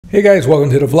Hey guys, welcome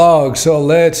to the vlog. So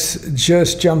let's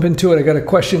just jump into it. I got a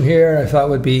question here I thought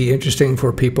would be interesting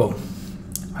for people.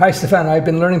 Hi Stefan, I've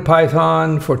been learning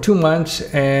Python for 2 months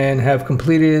and have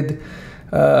completed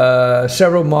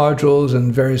several modules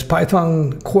and various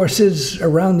Python courses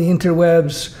around the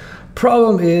interwebs.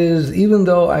 Problem is, even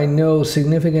though I know a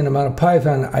significant amount of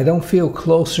Python, I don't feel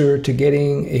closer to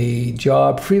getting a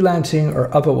job freelancing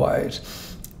or otherwise.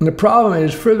 And the problem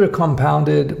is further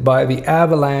compounded by the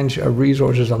avalanche of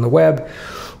resources on the web.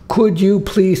 Could you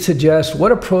please suggest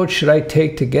what approach should I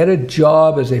take to get a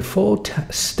job as a full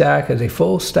stack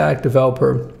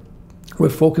developer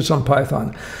with focus on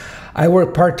Python? I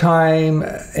work part-time,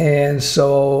 and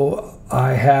so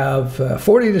I have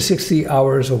 40 to 60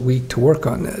 hours a week to work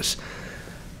on this.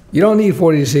 You don't need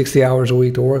 40 to 60 hours a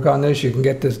week to work on this. You can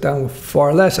get this done with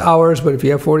far less hours, but if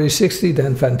you have 40 to 60,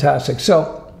 then fantastic.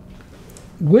 So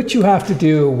what you have to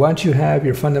do once you have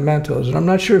your fundamentals, and I'm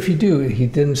not sure if you do, he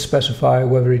didn't specify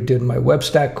whether he did my web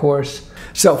stack course.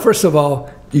 So first of all,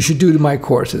 you should do my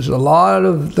courses. A lot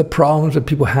of the problems that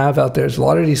people have out there is a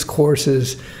lot of these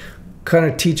courses kind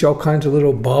of teach all kinds of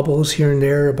little baubles here and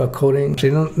there about coding. They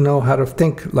don't know how to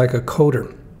think like a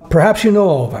coder. Perhaps you know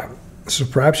all of that. So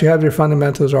perhaps you have your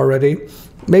fundamentals already.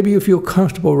 Maybe you feel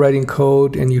comfortable writing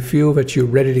code and you feel that you're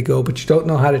ready to go, but you don't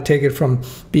know how to take it from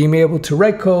being able to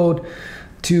write code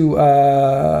to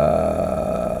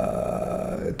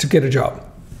get a job.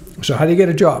 So how do you get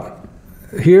a job?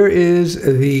 Here is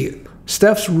the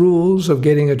Stef's rules of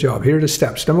getting a job. Here are the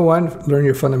steps. Number one, learn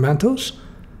your fundamentals.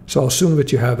 So I'll assume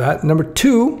that you have that. Number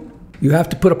two, you have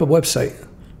to put up a website.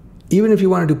 Even if you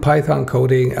want to do Python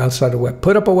coding outside the web,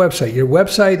 put up a website. Your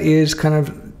website is kind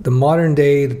of the modern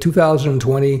day, the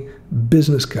 2020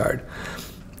 business card.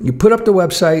 You put up the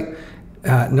website.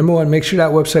 Number one, make sure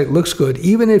that website looks good.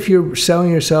 Even if you're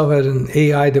selling yourself as an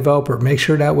AI developer, make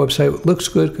sure that website looks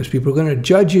good, because people are going to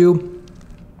judge you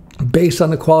based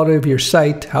on the quality of your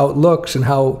site, how it looks and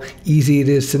how easy it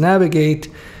is to navigate.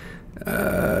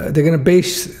 They're going to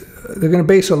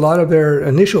base a lot of their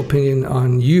initial opinion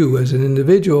on you as an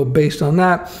individual based on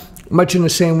that. Much in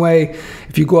the same way,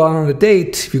 if you go out on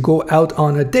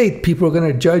a date, people are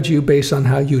going to judge you based on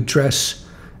how you dress,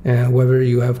 whether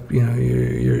you have,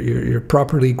 you're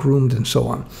properly groomed and so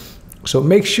on. So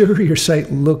make sure your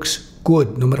site looks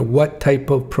good, no matter what type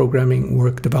of programming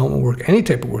work, development work, any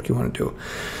type of work you want to do.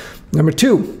 Number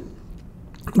two,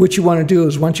 what you want to do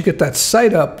is once you get that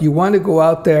site up, you want to go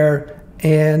out there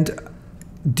and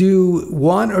do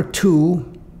 1 or 2,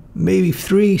 maybe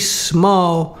 3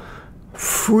 small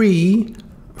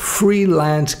freelance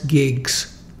gigs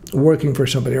working for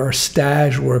somebody, or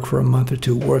stage work for a month or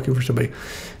 2 working for somebody,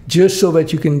 just so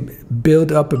that you can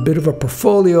build up a bit of a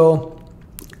portfolio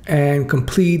and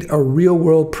complete a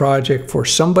real-world project for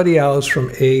somebody else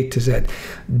from A to Z.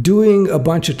 Doing a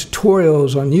bunch of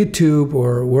tutorials on YouTube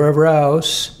or wherever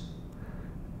else,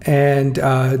 and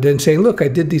then saying, look, I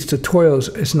did these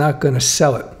tutorials, it's not going to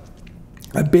sell it.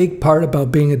 A big part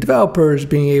about being a developer is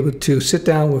being able to sit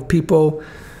down with people,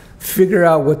 figure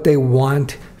out what they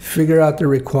want, figure out their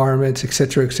requirements,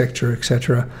 etc., etc.,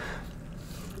 etc.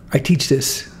 I teach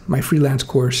this, my freelance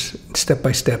course, step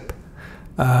by step.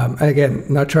 And again,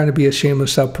 not trying to be a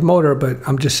shameless self-promoter, but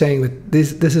I'm just saying that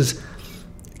this is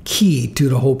key to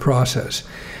the whole process.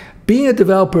 Being a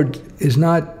developer is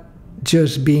not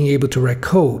just being able to write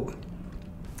code.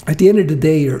 At the end of the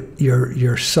day,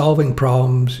 you're solving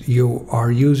problems. You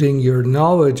are using your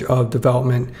knowledge of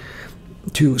development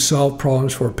to solve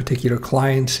problems for particular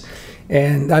clients.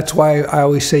 And that's why I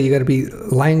always say you got to be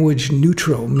language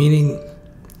neutral, meaning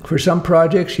for some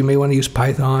projects, you may want to use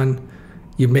Python.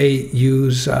 You may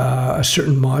use a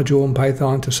certain module in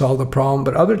Python to solve the problem,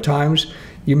 but other times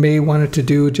you may want it to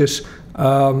do just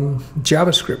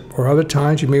JavaScript, or other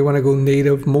times you may want to go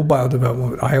native mobile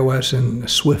development with iOS and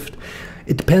Swift.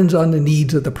 It depends on the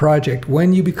needs of the project.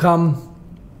 When you become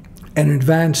an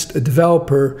advanced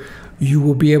developer, you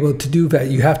will be able to do that.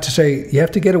 You have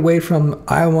to get away from,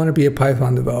 I want to be a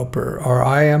Python developer, or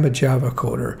I am a Java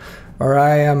coder, or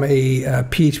I am a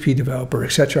PHP developer,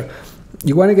 etc.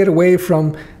 You want to get away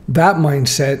from that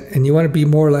mindset, and you want to be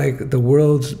more like the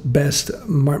world's best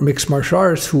mixed martial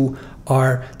artists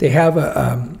they have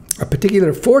a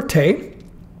particular forte.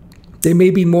 They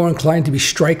may be more inclined to be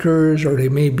strikers, or they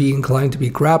may be inclined to be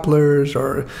grapplers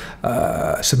or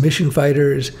submission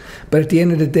fighters. But at the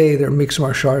end of the day, they're mixed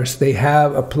martial artists. They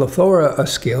have a plethora of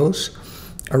skills,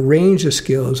 a range of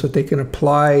skills that they can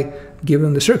apply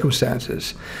given the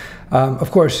circumstances.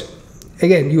 Of course,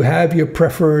 again, you have your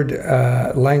preferred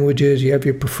languages, you have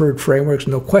your preferred frameworks,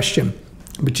 no question.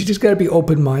 But you just got to be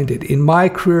open-minded. In my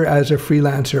career as a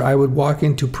freelancer, I would walk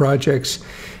into projects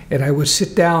and I would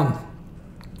sit down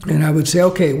and I would say,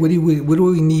 okay, what do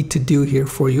we need to do here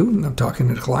for you? And I'm talking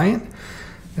to the client.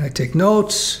 And I take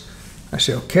notes. I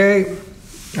say, okay,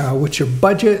 what's your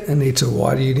budget? And they'd say,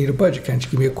 why do you need a budget? Can't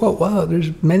you give me a quote? Well,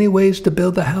 there's many ways to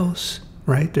build a house,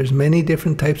 right? There's many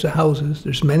different types of houses.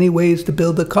 There's many ways to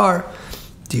build a car.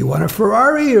 Do you want a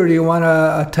Ferrari or do you want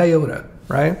a Toyota,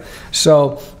 right?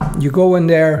 So you go in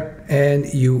there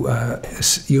and you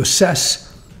assess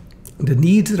the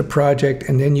needs of the project,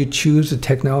 and then you choose the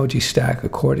technology stack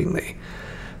accordingly.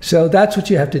 So that's what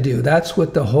you have to do. That's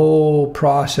what the whole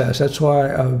process, that's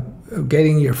why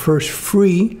getting your first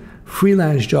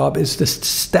freelance job is the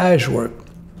stage work,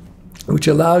 which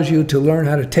allows you to learn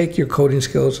how to take your coding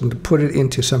skills and to put it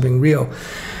into something real.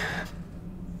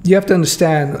 You have to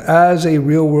understand, as a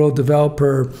real world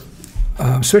developer,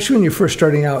 especially when you're first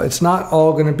starting out, it's not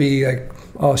all going to be like,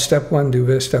 oh, step one, do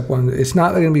this, step one. It's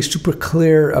not going to be super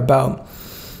clear about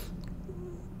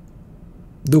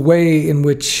the way in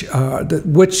which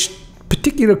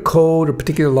particular code or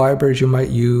particular libraries you might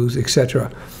use,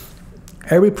 etc.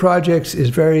 Every project is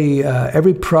very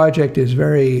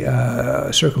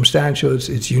circumstantial.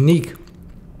 It's unique.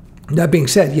 That being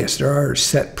said, yes, there are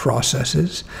set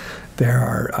processes. There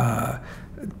are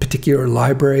particular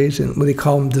libraries, and what they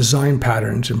call them design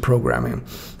patterns in programming.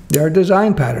 There are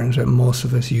design patterns that most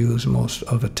of us use most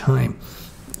of the time.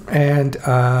 And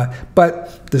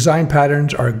but design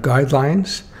patterns are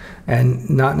guidelines and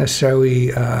not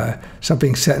necessarily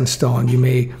something set in stone. You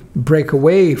may break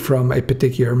away from a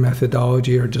particular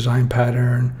methodology or design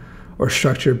pattern or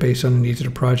structure based on the needs of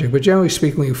the project. But generally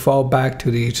speaking, you fall back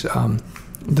to these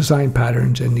design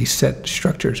patterns and these set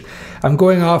structures. I'm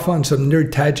going off on some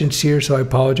nerd tangents here, so I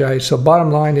apologize. So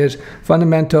bottom line is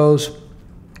fundamentals.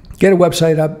 Get a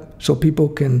website up so people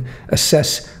can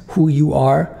assess who you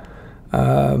are.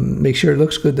 Make sure it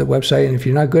looks good, the website. And if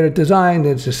you're not good at design,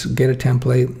 then just get a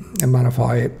template and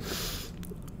modify it.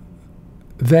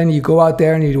 Then you go out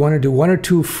there and you want to do 1 or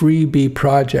 2 freebie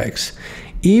projects.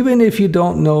 Even if you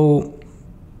don't know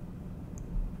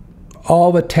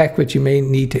all the tech that you may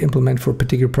need to implement for a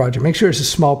particular project, make sure it's a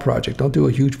small project. Don't do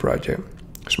a huge project,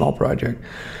 small project.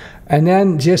 And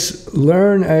then just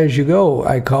learn as you go.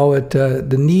 I call it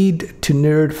the need to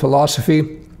nerd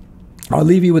philosophy. I'll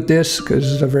leave you with this because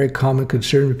this is a very common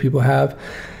concern that people have.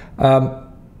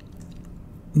 No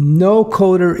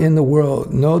coder in the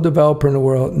world, no developer in the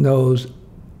world knows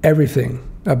everything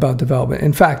about development.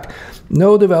 In fact,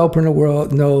 no developer in the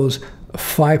world knows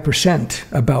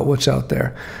 5% about what's out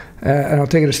there. And I'll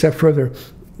take it a step further.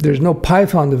 There's no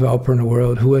Python developer in the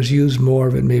world who has used more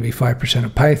than maybe 5%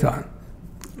 of Python.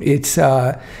 It's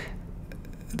the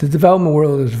development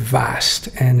world is vast,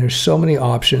 and there's so many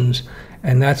options,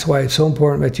 and that's why it's so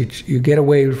important that you get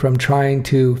away from trying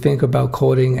to think about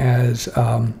coding as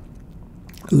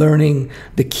learning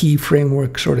the key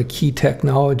frameworks or the key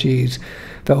technologies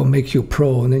that will make you a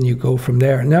pro, and then you go from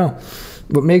there. No,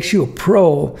 what makes you a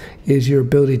pro is your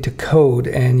ability to code,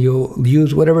 and you'll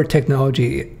use whatever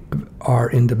technology are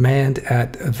in demand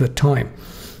at the time.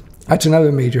 That's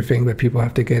another major thing that people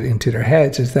have to get into their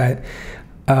heads, is that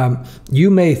you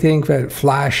may think that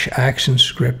Flash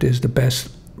ActionScript is the best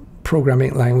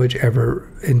programming language ever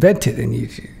invented, and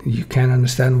you can't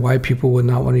understand why people would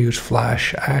not want to use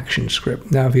Flash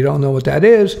ActionScript. Now, if you don't know what that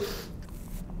is,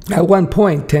 at one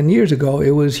point 10 years ago,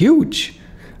 it was huge.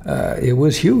 It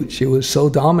was huge. It was so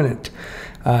dominant.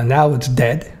 Now it's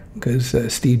dead because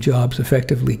Steve Jobs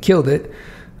effectively killed it,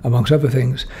 amongst other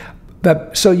things.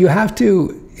 But so you have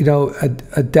to,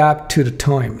 adapt to the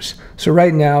times. So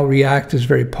right now, React is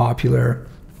very popular.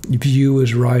 Vue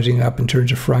is rising up in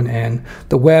terms of front end.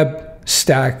 The web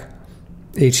stack,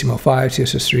 HTML5,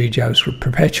 CSS3, JavaScript,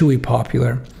 perpetually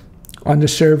popular. On the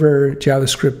server,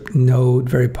 JavaScript, Node,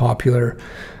 very popular.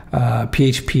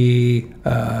 PHP,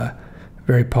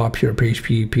 very popular.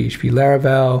 PHP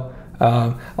Laravel.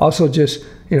 Also just,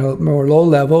 more low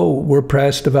level,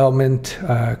 WordPress development,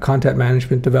 content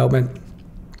management development.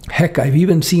 Heck, I've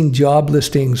even seen job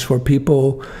listings for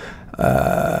people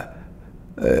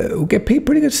who get paid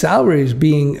pretty good salaries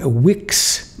being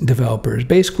Wix developers,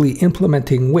 basically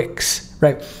implementing Wix,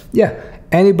 right? Yeah,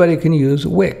 anybody can use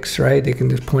Wix, right? They can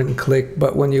just point and click,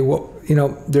 but when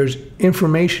there's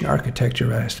information architecture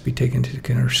that has to be taken into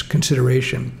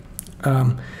consideration.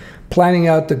 Planning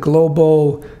out the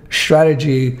global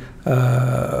strategy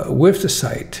with the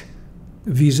site,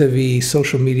 vis-a-vis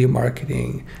social media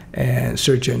marketing and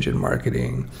search engine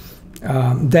marketing.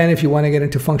 Then if you want to get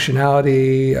into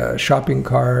functionality, shopping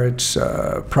carts,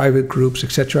 private groups,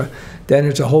 etc., then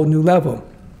it's a whole new level.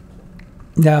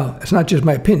 Now, it's not just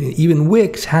my opinion. Even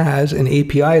Wix has an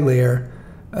API layer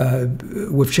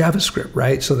with JavaScript,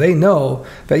 right? So they know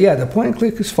that, yeah, the point and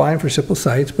click is fine for simple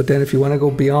sites, but then if you want to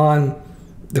go beyond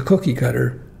the cookie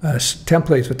cutter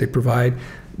templates that they provide,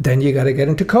 then you got to get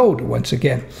into code once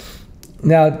again.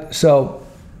 Now, so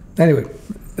anyway,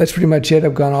 that's pretty much it.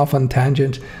 I've gone off on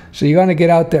tangents. So you're going to get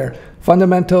out there.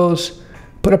 Fundamentals,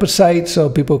 put up a site so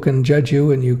people can judge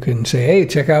you and you can say, hey,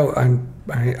 check out,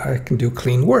 I can do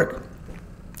clean work.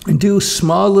 And do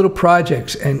small little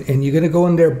projects, and you're going to go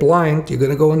in there blind. You're going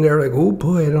to go in there like, oh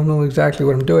boy, I don't know exactly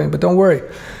what I'm doing. But don't worry.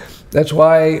 That's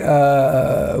why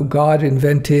God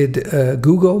invented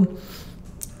Google.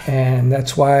 And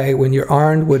that's why when you're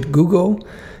armed with Google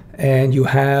and you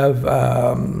have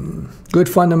good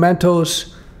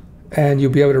fundamentals and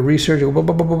you'll be able to research,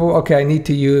 okay, I need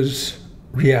to use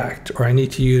React, or I need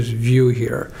to use Vue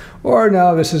here. Or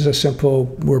now this is a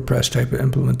simple WordPress type of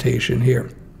implementation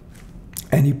here.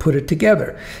 And you put it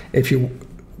together. If you're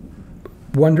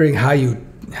wondering how you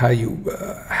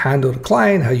handle the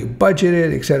client, how you budget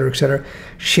it, et cetera,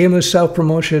 shameless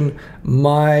self-promotion,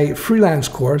 my freelance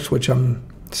course, which I'm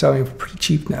selling for pretty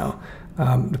cheap now,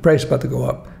 the price is about to go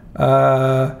up,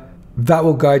 that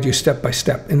will guide you step by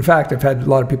step. In fact, I've had a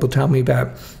lot of people tell me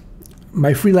that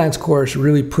my freelance course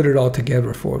really put it all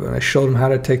together for them. I showed them how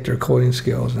to take their coding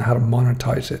skills and how to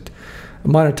monetize it.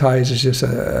 Monetize is just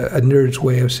a nerd's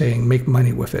way of saying make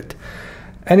money with it.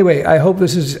 Anyway, I hope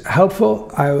this is helpful.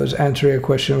 I was answering a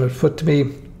question that was put to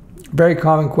me. Very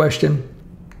common question.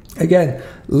 Again,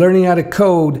 learning how to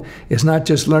code is not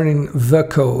just learning the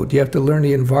code. You have to learn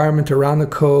the environment around the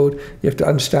code. You have to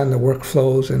understand the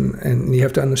workflows, and you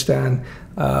have to understand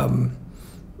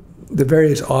the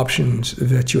various options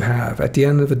that you have. At the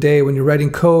end of the day, when you're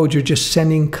writing code, you're just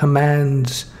sending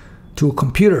commands to a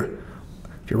computer.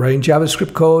 If you're writing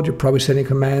JavaScript code, you're probably sending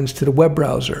commands to the web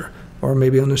browser or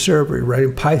maybe on the server. You're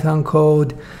writing Python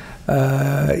code.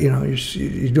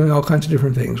 You're doing all kinds of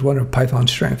different things. One of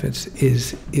Python's strengths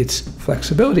is its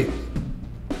flexibility.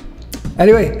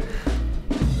 Anyway,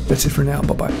 that's it for now.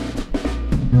 Bye-bye.